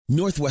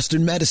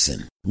Northwestern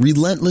Medicine,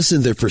 relentless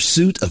in their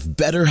pursuit of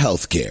better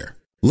healthcare.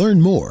 Learn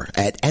more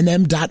at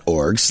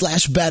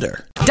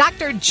nm.org/better.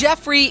 Dr.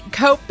 Jeffrey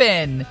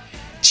Copen,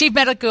 Chief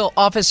Medical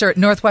Officer at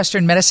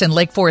Northwestern Medicine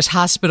Lake Forest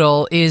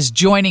Hospital, is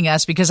joining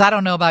us because I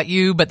don't know about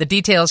you, but the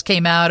details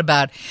came out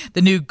about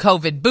the new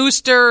COVID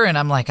booster, and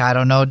I'm like, I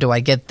don't know, do I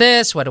get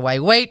this? What do I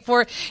wait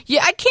for?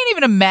 Yeah, I can't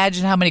even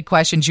imagine how many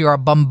questions you are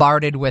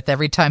bombarded with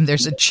every time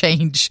there's a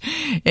change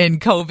in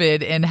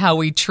COVID and how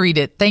we treat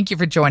it. Thank you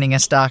for joining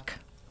us, Doc.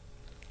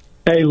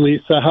 Hey,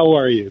 Lisa, how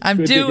are you?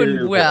 I'm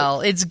doing well.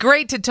 Voice. It's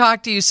great to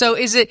talk to you. So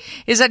is it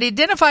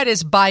identified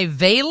as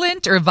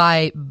bivalent or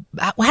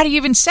how do you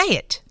even say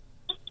it?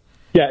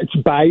 Yeah, it's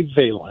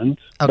bivalent.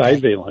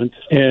 Okay. Bivalent.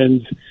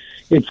 And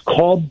it's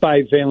called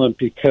bivalent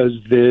because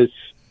this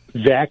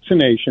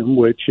vaccination,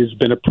 which has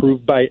been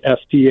approved by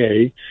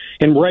FDA,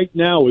 and right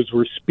now as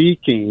we're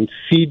speaking,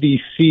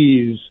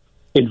 CDC's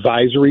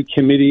Advisory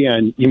Committee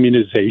on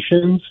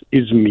Immunizations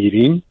is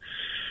meeting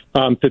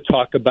to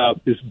talk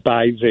about this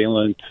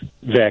bivalent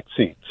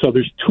vaccine. So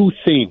there's two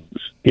things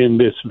in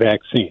this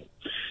vaccine.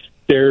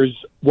 There's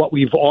what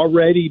we've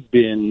already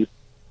been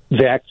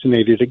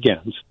vaccinated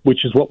against,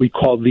 which is what we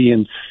call the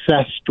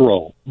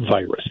ancestral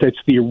virus. That's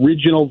the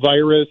original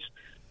virus.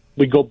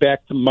 We go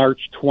back to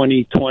March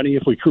 2020,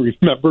 if we can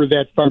remember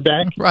that far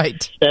back.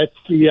 Right. That's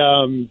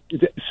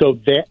so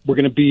that we're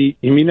going to be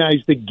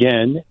immunized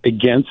again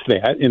against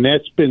that. And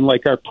that's been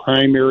like our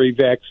primary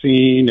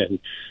vaccine, and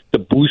the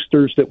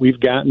boosters that we've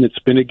gotten, it's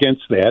been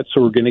against that.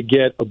 So we're going to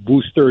get a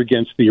booster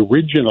against the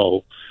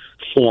original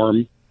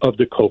form of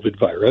the COVID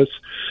virus.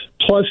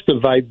 Plus the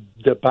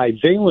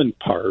bivalent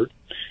part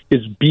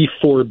is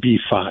B.4,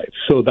 B.5.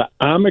 So the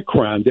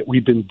omicron that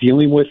we've been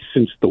dealing with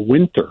since the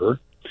winter,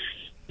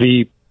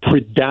 the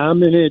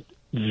predominant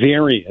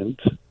variant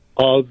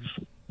of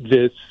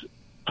this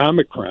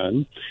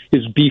omicron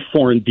is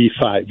B4 and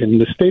B5. In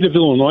the state of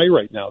Illinois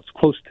right now, it's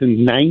close to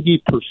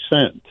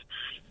 90%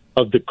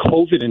 of the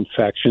COVID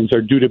infections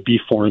are due to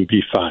B4 and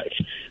B5.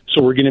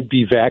 So we're going to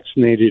be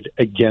vaccinated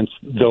against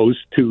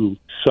those two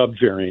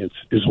subvariants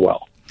as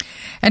well.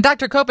 And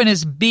Dr. Copen,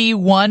 is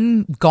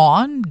B1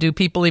 gone? Do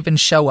people even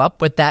show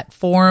up with that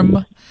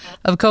form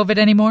of COVID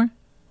anymore?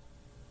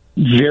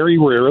 Very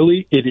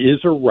rarely. It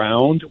is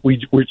around.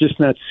 We're just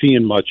not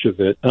seeing much of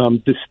it.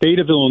 The state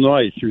of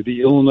Illinois, through the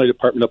Illinois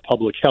Department of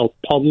Public Health,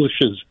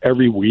 publishes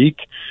every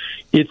week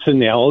its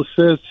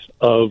analysis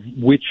of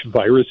which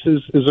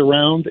viruses is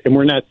around, and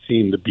we're not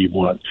seeing the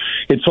B1.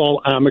 It's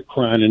all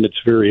Omicron and its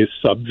various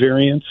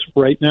subvariants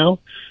right now.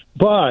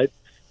 But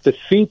the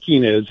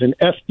thinking is, and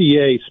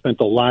FDA spent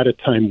a lot of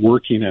time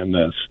working on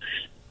this,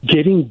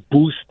 getting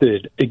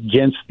boosted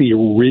against the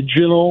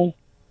original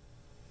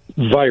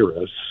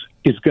virus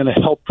is going to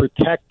help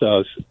protect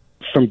us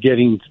from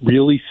getting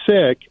really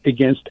sick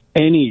against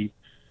any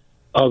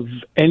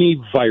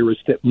virus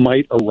that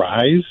might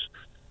arise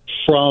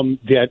from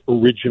that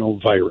original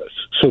virus.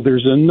 So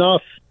there's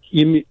enough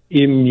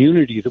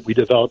immunity that we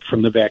developed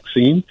from the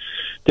vaccine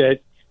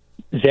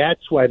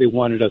that's why they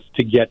wanted us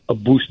to get a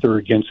booster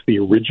against the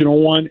original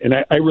one. And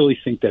I really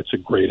think that's a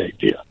great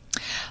idea.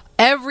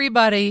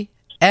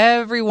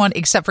 Everyone,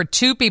 except for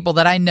two people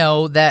that I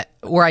know that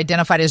were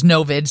identified as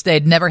novids, they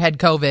had never had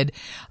COVID,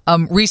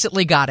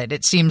 recently got it.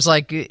 It seems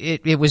like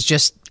it was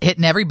just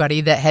hitting everybody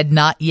that had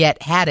not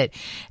yet had it.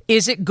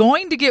 Is it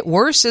going to get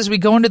worse as we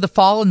go into the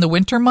fall and the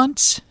winter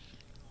months?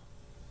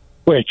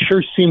 Well, it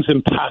sure seems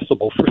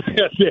impossible for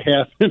that to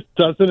happen,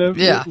 doesn't it,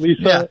 yeah,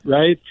 Lisa? Yeah.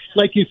 Right?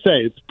 Like you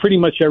say, it's pretty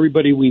much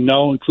everybody we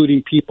know,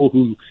 including people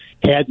who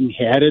hadn't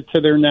had it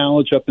to their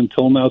knowledge up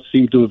until now,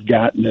 seem to have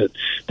gotten it.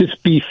 This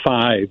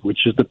B5,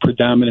 which is the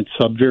predominant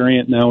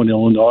subvariant now in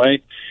Illinois,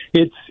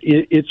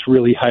 it's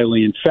really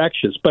highly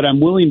infectious. But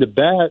I'm willing to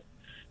bet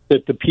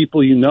that the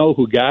people you know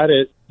who got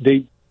it,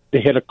 they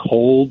had a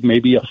cold,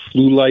 maybe a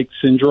flu-like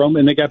syndrome,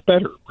 and they got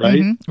better, right?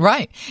 Mm-hmm.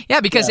 Right.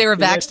 Yeah, because they were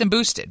vaxxed and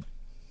boosted.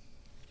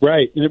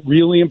 Right, and it's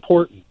really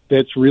important.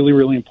 That's really,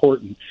 really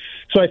important.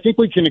 So I think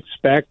we can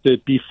expect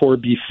that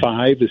B4,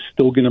 B5 is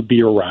still going to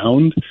be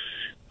around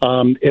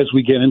as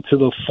we get into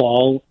the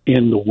fall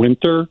and the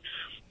winter.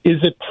 Is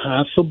it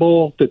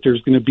possible that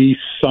there's going to be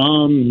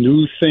some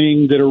new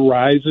thing that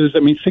arises? I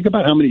mean, think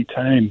about how many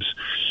times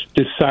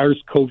this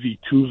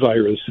SARS-CoV-2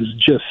 virus has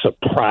just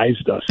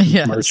surprised us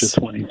in March of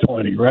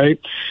 2020, right?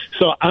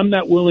 So I'm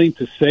not willing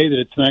to say that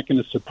it's not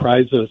going to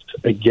surprise us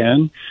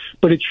again,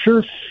 but it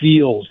sure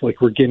feels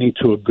like we're getting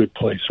to a good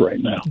place right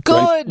now. Good.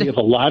 Right? We have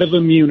a lot of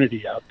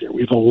immunity out there.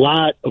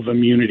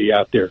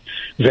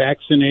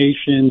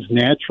 Vaccinations,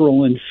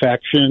 natural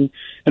infection,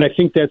 and I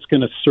think that's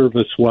going to serve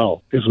us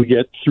well as we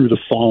get through the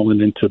fall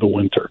and into the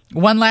winter.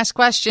 One last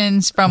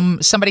question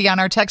from somebody on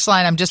our text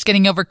line. I'm just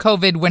getting over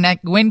COVID.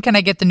 When can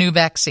I get the new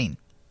vaccine?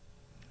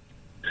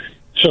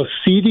 So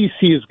CDC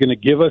is going to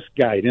give us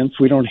guidance.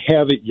 We don't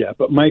have it yet,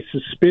 but my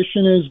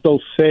suspicion is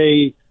they'll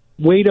say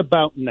wait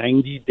about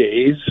 90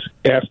 days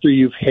after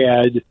you've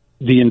had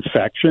the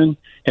infection,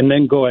 and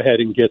then go ahead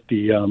and get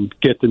the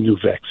new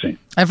vaccine.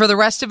 And for the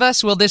rest of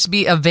us, will this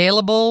be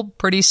available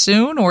pretty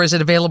soon, or is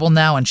it available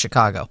now in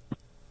Chicago?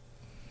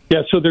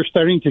 Yeah, so they're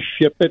starting to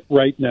ship it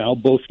right now,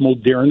 both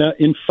Moderna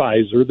and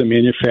Pfizer, the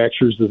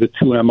manufacturers of the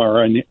two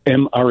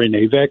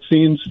mRNA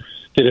vaccines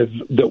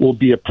that will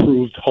be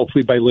approved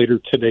hopefully by later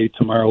today,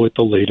 tomorrow at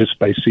the latest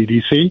by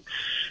CDC.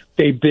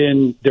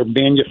 They're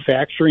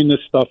manufacturing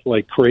this stuff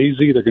like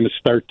crazy. They're going to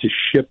start to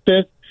ship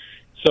it.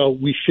 So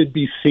we should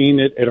be seeing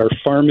it at our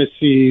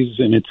pharmacies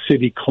and at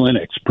city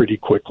clinics pretty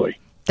quickly.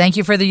 Thank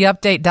you for the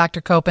update,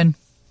 Dr. Copen.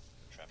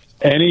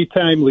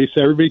 Anytime,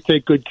 Lisa. Everybody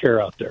take good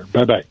care out there.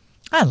 Bye-bye.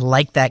 I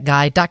like that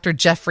guy, Dr.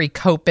 Jeffrey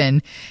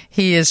Copen.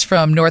 He is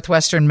from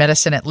Northwestern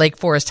Medicine at Lake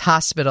Forest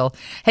Hospital.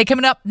 Hey,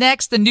 coming up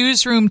next, the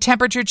newsroom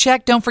temperature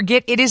check. Don't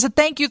forget, it is a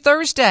Thank You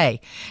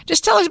Thursday.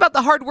 Just tell us about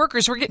the hard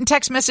workers. We're getting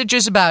text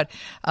messages about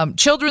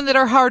children that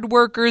are hard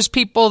workers,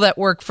 people that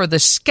work for the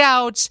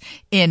Scouts,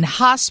 in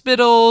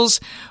hospitals.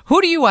 Who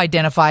do you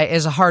identify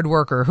as a hard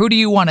worker? Who do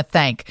you want to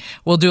thank?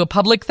 We'll do a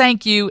public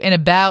thank you in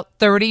about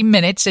 30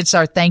 minutes. It's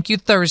our Thank You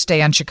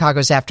Thursday on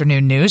Chicago's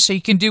Afternoon News. So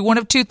you can do one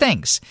of two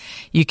things.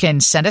 You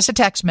can send us a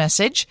text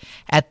message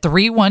at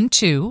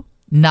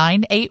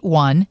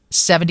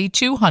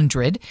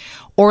 312-981-7200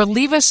 or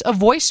leave us a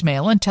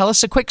voicemail and tell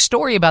us a quick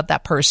story about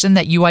that person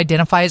that you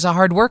identify as a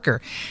hard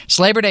worker.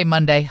 It's Labor Day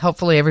Monday.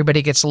 Hopefully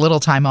everybody gets a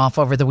little time off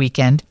over the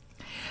weekend.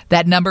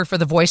 That number for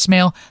the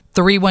voicemail,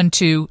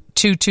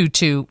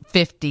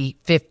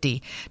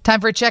 312-222-5050. Time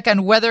for a check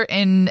on weather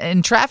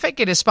and traffic.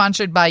 It is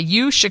sponsored by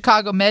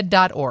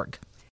uchicagomed.org.